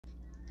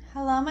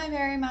Hello, my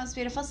very most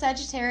beautiful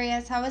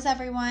Sagittarius. How is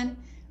everyone?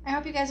 I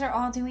hope you guys are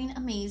all doing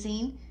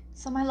amazing.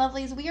 So my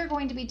lovelies, we are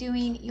going to be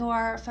doing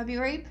your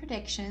February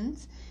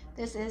predictions.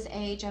 This is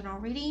a general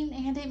reading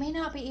and it may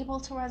not be able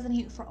to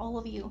resonate for all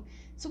of you.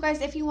 So guys,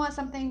 if you want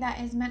something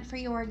that is meant for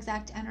your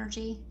exact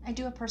energy, I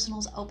do have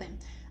personals open.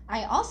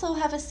 I also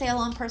have a sale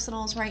on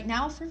personals right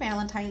now for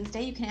Valentine's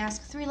Day. You can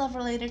ask 3 love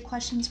related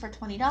questions for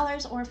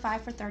 $20 or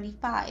 5 for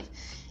 $35.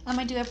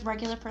 I do have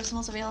regular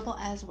personals available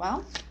as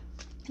well.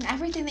 And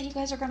everything that you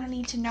guys are going to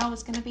need to know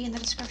is going to be in the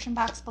description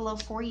box below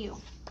for you.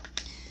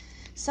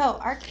 So,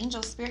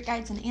 archangels, spirit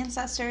guides, and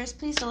ancestors,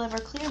 please deliver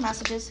clear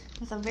messages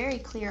with a very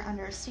clear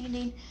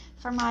understanding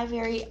for my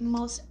very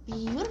most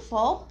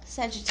beautiful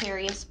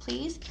Sagittarius,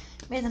 please.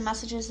 May the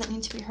messages that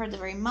need to be heard the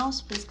very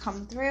most please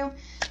come through,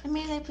 and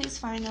may they please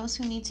find those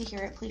who need to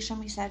hear it. Please show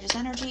me Sagittarius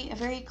energy, a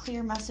very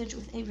clear message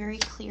with a very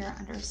clear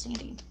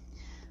understanding.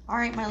 All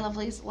right, my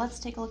lovelies, let's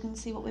take a look and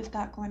see what we've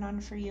got going on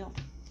for you.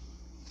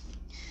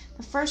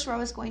 The first row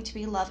is going to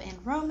be love and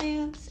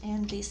romance,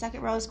 and the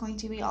second row is going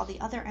to be all the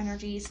other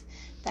energies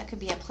that could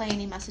be at play,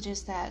 any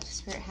messages that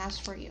Spirit has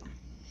for you.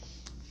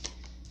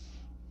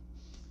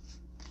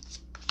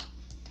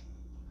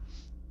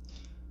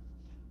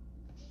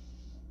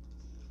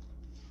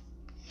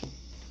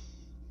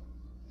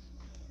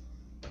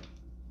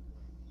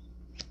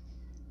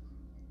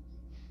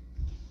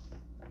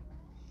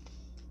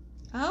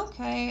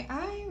 Okay,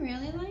 I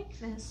really like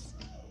this.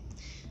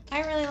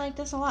 I really like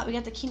this a lot. We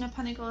got the King of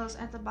Pentacles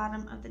at the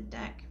bottom of the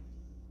deck.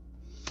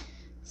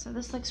 So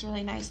this looks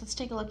really nice. Let's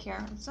take a look here.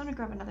 I'm just going to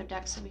grab another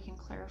deck so we can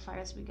clarify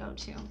as we go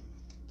too.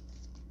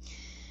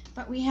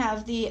 But we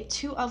have the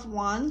Two of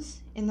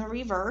Wands in the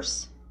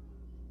reverse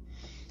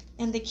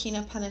and the King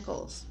of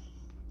Pentacles.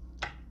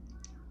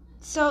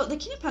 So the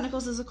King of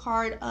Pentacles is a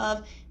card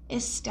of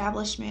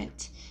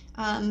establishment.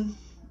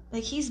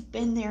 Like he's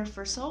been there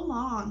for so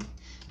long.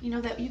 You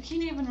know, that you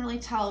can't even really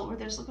tell where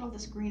there's, look at all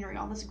this greenery,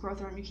 all this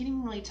growth around. You can't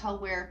even really tell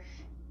where,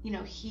 you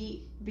know,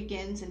 he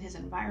begins and his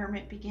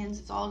environment begins.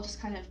 It's all just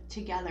kind of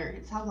together.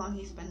 It's how long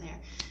he's been there.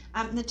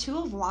 The Two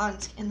of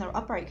Wands in the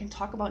upright can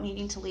talk about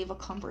needing to leave a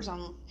comfort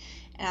zone,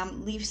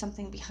 leave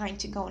something behind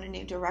to go in a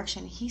new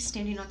direction. He's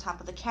standing on top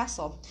of the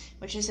castle,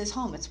 which is his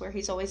home. It's where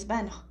he's always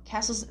been.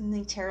 Castles in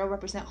the tarot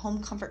represent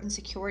home, comfort, and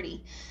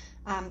security.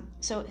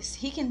 So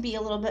he can be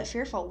a little bit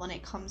fearful when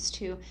it comes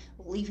to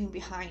leaving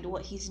behind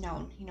what he's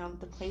known, you know,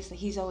 the place that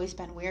he's always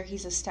been, where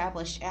he's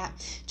established at,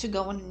 to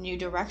go in a new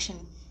direction.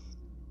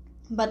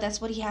 But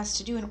that's what he has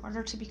to do in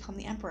order to become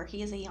the emperor.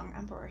 He is a young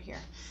emperor here.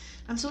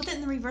 So with it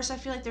in the reverse, I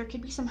feel like there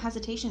could be some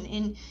hesitation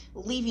in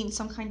leaving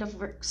some kind of,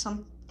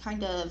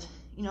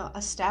 you know,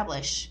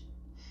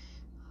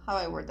 how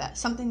I word that,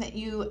 something that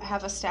you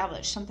have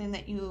established, something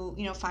that you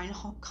know, find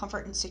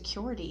comfort and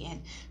security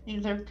in. You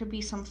know, there could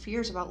be some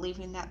fears about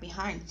leaving that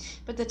behind.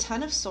 But the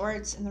Ten of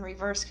Swords in the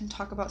reverse can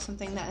talk about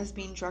something that is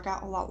being drug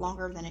out a lot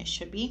longer than it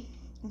should be,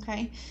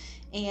 okay?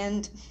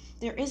 And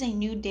there is a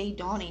new day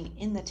dawning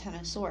in the Ten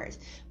of Swords,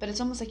 but it's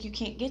almost like you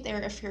can't get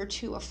there if you're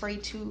too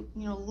afraid to,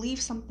 you know,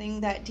 leave something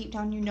that deep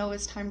down you know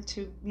is time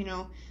to, you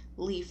know,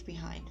 leave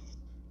behind.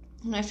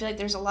 And I feel like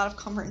there's a lot of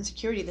comfort and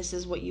security. This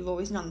is what you've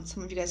always known.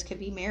 Some of you guys could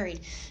be married,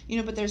 you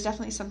know, but there's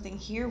definitely something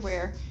here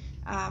where,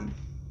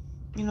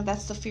 you know,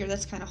 that's the fear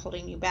that's kind of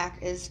holding you back,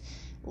 is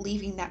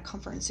leaving that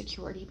comfort and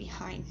security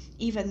behind.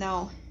 Even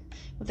though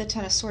with the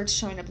Ten of Swords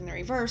showing up in the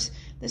reverse,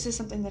 this is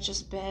something that's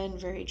just been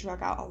very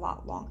drug out a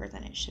lot longer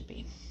than it should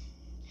be.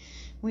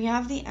 We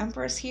have the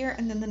Empress here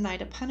and then the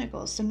Knight of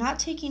Pentacles. So not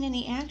taking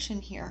any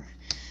action here.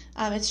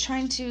 It's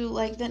trying to,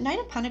 like, the Knight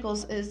of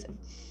Pentacles is...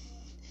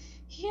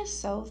 he is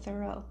so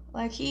thorough.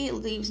 Like, he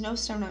leaves no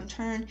stone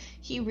unturned.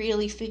 He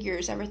really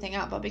figures everything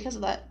out. But because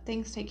of that,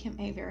 things take him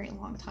a very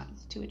long time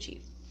to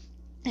achieve.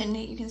 And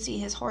you can see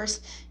his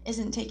horse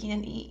isn't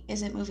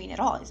moving at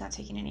all. He's not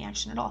taking any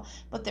action at all.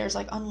 But there's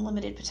like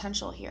unlimited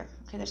potential here.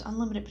 Okay, there's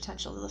unlimited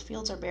potential. The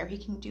fields are bare. He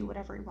can do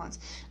whatever he wants.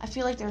 I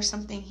feel like there's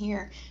something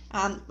here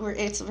where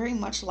it's very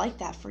much like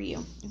that for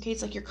you. Okay,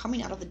 it's like you're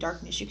coming out of the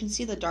darkness. You can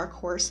see the dark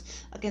horse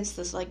against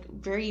this like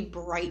very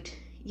bright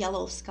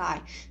yellow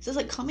sky. So it's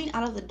like coming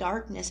out of the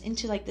darkness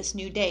into like this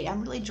new day.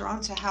 I'm really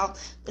drawn to how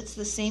it's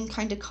the same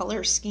kind of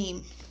color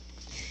scheme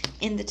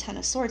in the Ten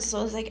of Swords.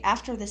 So it's like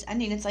after this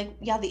ending, it's like,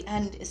 yeah, the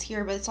end is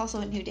here, but it's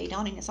also a new day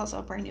dawning. It's also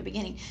a brand new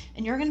beginning.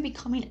 And you're going to be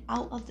coming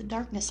out of the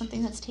darkness,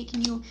 something that's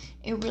taken you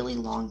a really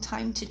long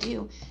time to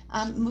do.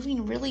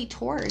 Moving really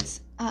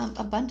towards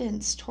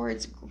abundance,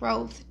 towards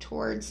growth,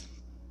 towards,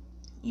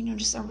 you know,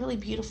 just a really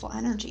beautiful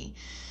energy.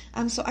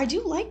 So I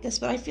do like this,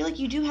 but I feel like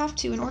you do have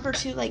to, in order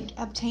to like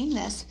obtain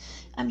this,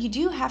 you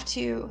do have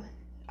to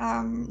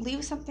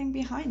leave something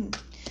behind.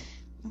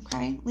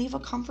 Okay, leave a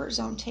comfort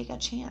zone, take a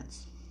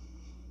chance.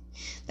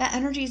 That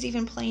energy is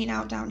even playing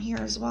out down here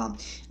as well.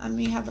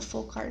 You have the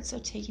Full card, so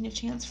taking a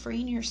chance,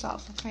 freeing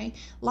yourself. Okay,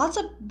 lots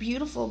of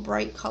beautiful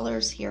bright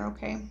colors here.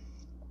 Okay,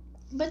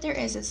 but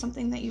it's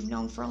something that you've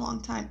known for a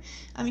long time.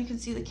 You can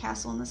see the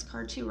Castle in this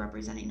card too,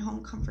 representing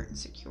home, comfort, and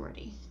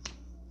security.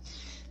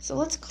 So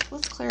let's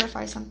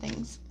clarify some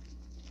things.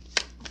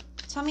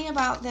 Tell me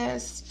about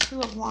this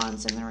Two of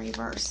Wands in the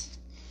reverse.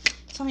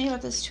 Tell me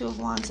about this Two of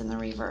Wands in the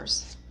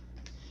reverse.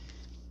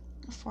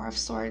 Four of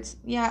Swords.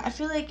 Yeah, I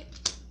feel like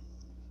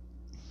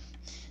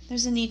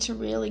there's a need to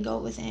really go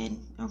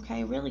within,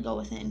 okay? Really go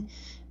within,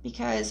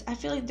 because I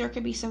feel like there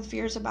could be some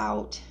fears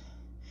about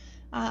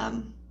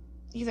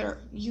either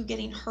you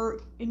getting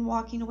hurt in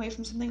walking away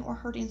from something or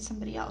hurting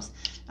somebody else.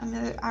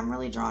 I'm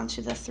really drawn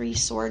to the Three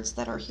Swords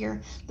that are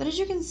here. But as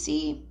you can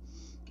see,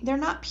 they're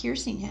not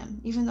piercing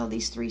him, even though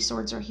these three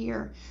swords are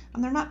here.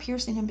 They're not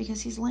piercing him because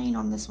he's laying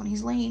on this one.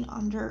 He's laying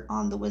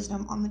on the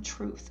wisdom, on the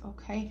truth,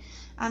 okay?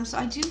 So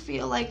I do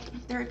feel like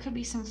there could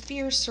be some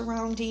fear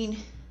surrounding,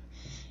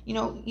 you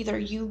know, either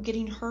you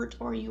getting hurt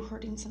or you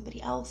hurting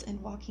somebody else and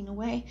walking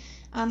away.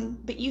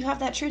 But you have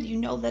that truth. You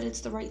know that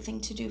it's the right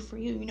thing to do for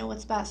you. You know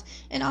what's best.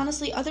 And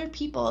honestly, other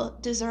people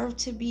deserve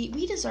to be,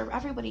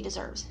 everybody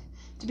deserves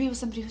to be with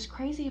somebody who's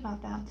crazy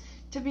about them,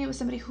 to be with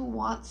somebody who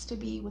wants to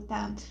be with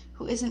them,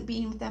 who isn't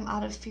being with them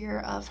out of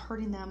fear of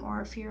hurting them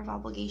or fear of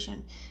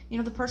obligation. You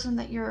know, the person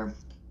that you're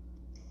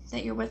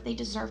with, they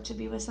deserve to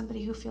be with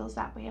somebody who feels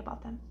that way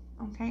about them,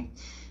 okay?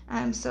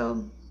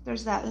 So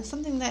there's that. It's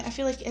something that I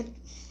feel like it,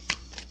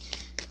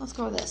 let's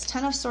go with this.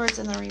 Ten of Swords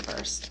in the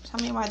reverse.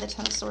 Tell me why the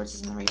Ten of Swords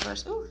is in the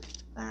reverse. Ooh,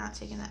 they're not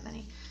taking that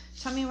many.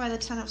 Tell me why the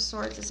Ten of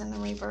Swords is in the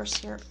reverse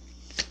here.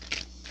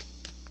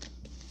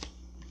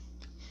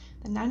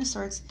 The Nine of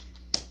Swords.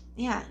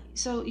 Yeah,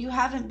 so you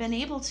haven't been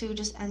able to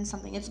just end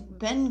something. It's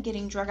been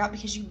getting drug out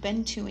because you've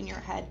been too in your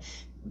head,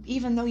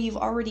 even though you've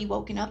already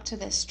woken up to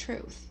this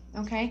truth,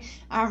 okay?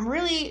 I'm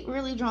really,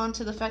 really drawn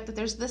to the fact that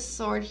there's this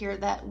sword here,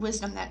 that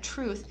wisdom, that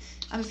truth.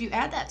 If you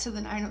add that to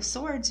the Nine of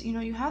Swords, you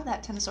know, you have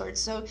that Ten of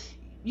Swords. So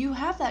you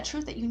have that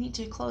truth that you need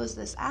to close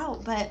this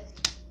out, but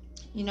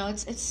you know,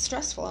 it's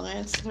stressful,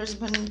 and there's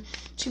been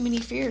too many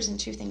fears and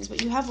two things,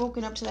 but you have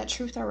woken up to that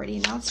truth already,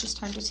 and now it's just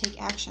time to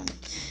take action.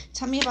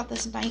 Tell me about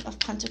this Knight of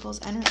Pentacles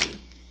energy.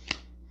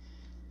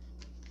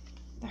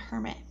 The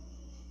Hermit.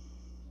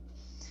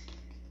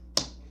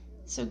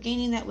 So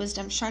gaining that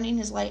wisdom, shining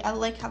his light. I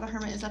like how the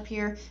Hermit is up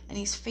here, and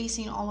he's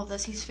facing all of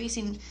this. He's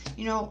facing,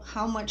 you know,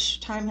 how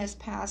much time has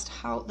passed,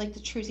 how, like, the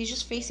truth. He's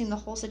just facing the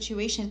whole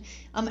situation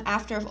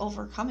after of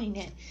overcoming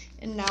it,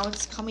 and now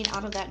it's coming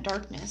out of that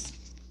darkness.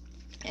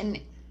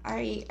 And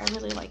I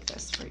really like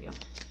this for you.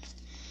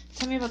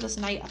 Tell me about this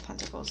Knight of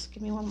Pentacles.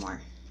 Give me one more.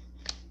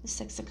 The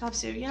Six of Cups.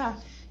 So yeah,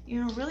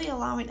 you're really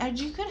allowing, and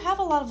you could have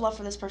a lot of love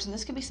for this person.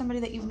 This could be somebody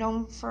that you've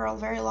known for a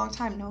very long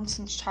time, known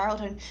since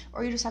childhood,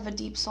 or you just have a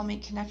deep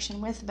soulmate connection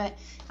with. But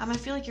I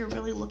feel like you're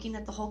really looking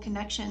at the whole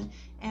connection,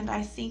 and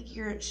I think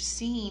you're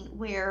seeing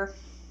where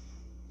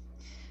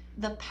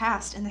the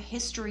past and the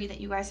history that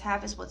you guys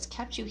have is what's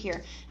kept you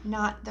here,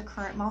 not the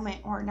current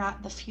moment or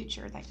not the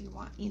future that you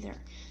want either.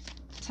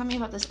 Tell me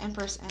about this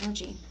Empress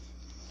energy.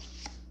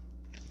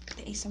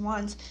 The Ace of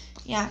Wands.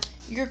 Yeah,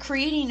 you're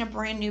creating a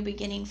brand new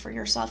beginning for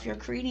yourself. You're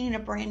creating a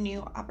brand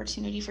new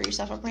opportunity for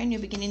yourself, a brand new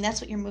beginning.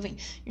 That's what you're moving.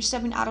 You're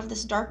stepping out of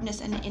this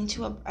darkness and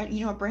into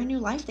a brand new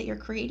life that you're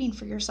creating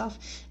for yourself,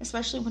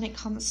 especially when it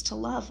comes to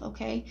love,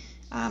 okay?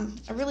 A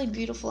really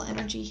beautiful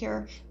energy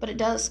here, but it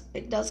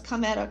does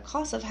come at a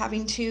cost of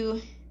having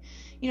to,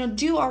 you know,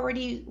 do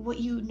already what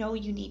you know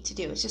you need to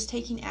do. It's just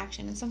taking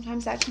action, and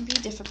sometimes that can be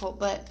difficult,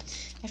 but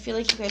I feel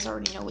like you guys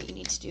already know what you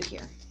need to do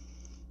here.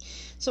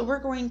 So we're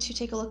going to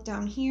take a look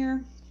down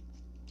here.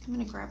 I'm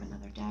going to grab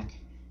another deck.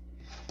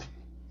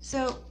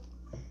 So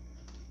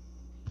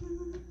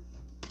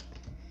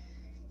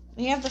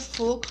we have the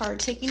Fool card,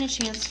 taking a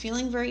chance,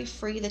 feeling very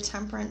free, the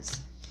Temperance.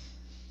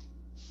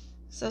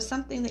 So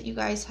something that you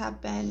guys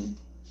have been,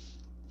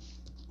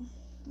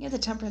 you have the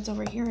Temperance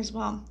over here as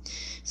well.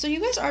 So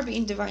you guys are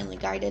being divinely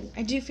guided.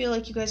 I do feel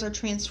like you guys are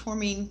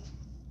transforming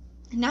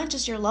not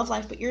just your love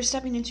life, but you're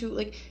stepping into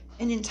like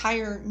an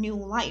entire new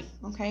life,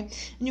 okay?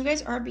 And you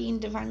guys are being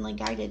divinely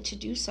guided to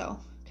do so,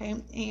 okay?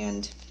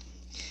 And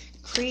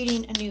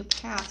creating a new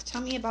path.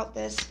 Tell me about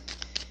this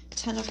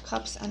Ten of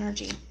Cups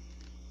energy.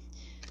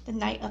 The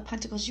Knight of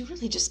Pentacles. You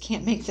really just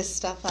can't make this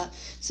stuff up.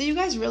 So you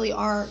guys really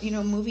are, you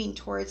know, moving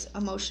towards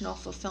emotional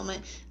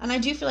fulfillment. And I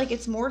do feel like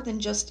it's more than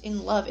just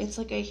in love. It's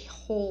like a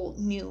whole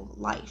new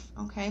life,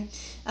 okay?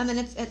 And then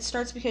it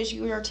starts because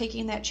you are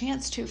taking that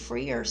chance to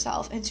free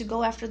yourself and to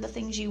go after the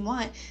things you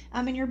want.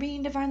 And you're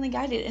being divinely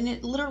guided. And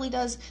it literally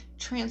does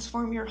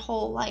transform your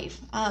whole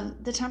life.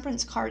 The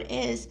Temperance card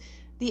is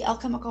the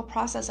alchemical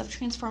process of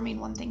transforming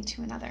one thing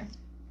to another.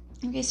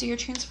 Okay, so you're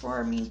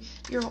transforming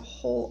your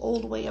whole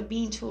old way of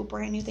being to a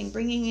brand new thing,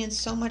 bringing in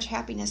so much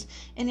happiness,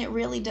 and it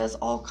really does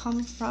all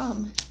come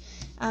from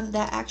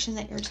that action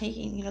that you're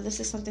taking. You know, this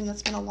is something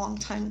that's been a long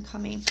time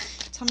coming.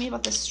 Tell me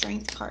about the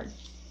Strength card.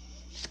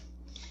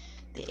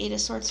 The Eight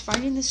of Swords,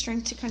 finding the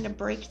strength to kind of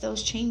break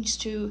those chains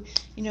to,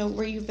 you know,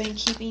 where you've been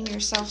keeping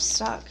yourself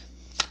stuck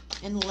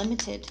and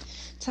limited.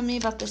 Tell me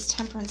about this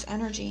Temperance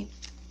energy.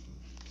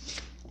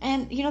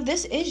 And, you know,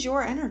 this is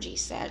your energy,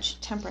 Sag,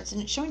 Temperance,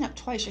 and it's showing up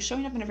twice. You're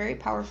showing up in a very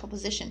powerful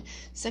position.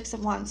 6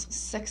 of Wands,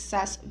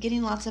 success,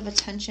 getting lots of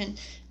attention,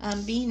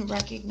 being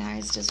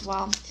recognized as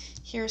well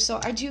here. So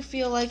I do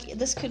feel like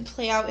this could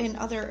play out in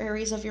other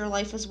areas of your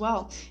life as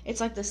well.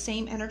 It's like the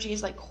same energy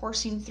is like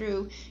coursing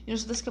through, you know,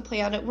 so this could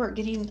play out at work,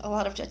 getting a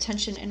lot of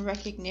attention and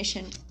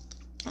recognition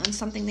on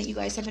something that you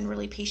guys have been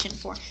really patient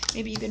for.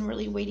 Maybe you've been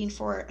really waiting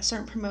for a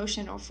certain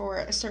promotion or for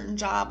a certain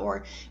job,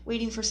 or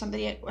waiting for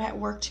somebody at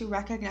work to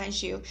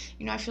recognize you.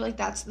 You know, I feel like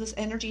this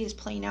energy is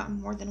playing out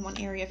in more than one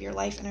area of your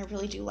life, and I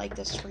really do like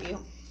this for you.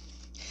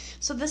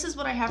 So this is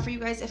what I have for you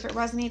guys. If it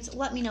resonates,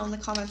 let me know in the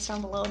comments down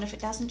below, and if it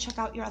doesn't, check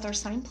out your other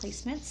sign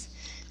placements.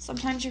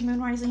 Sometimes your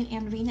moon, rising,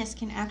 and Venus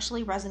can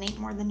actually resonate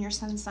more than your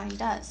sun sign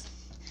does.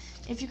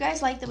 If you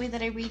guys like the way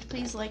that I read,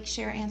 please like,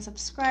 share, and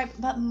subscribe.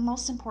 But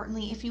most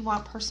importantly, if you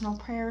want personal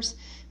prayers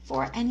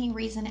for any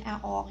reason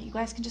at all, you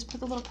guys can just put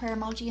the little prayer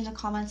emoji in the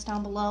comments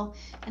down below,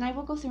 and I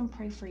will go through and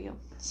pray for you.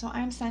 So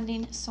I'm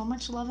sending so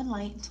much love and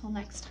light. Until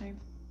next time.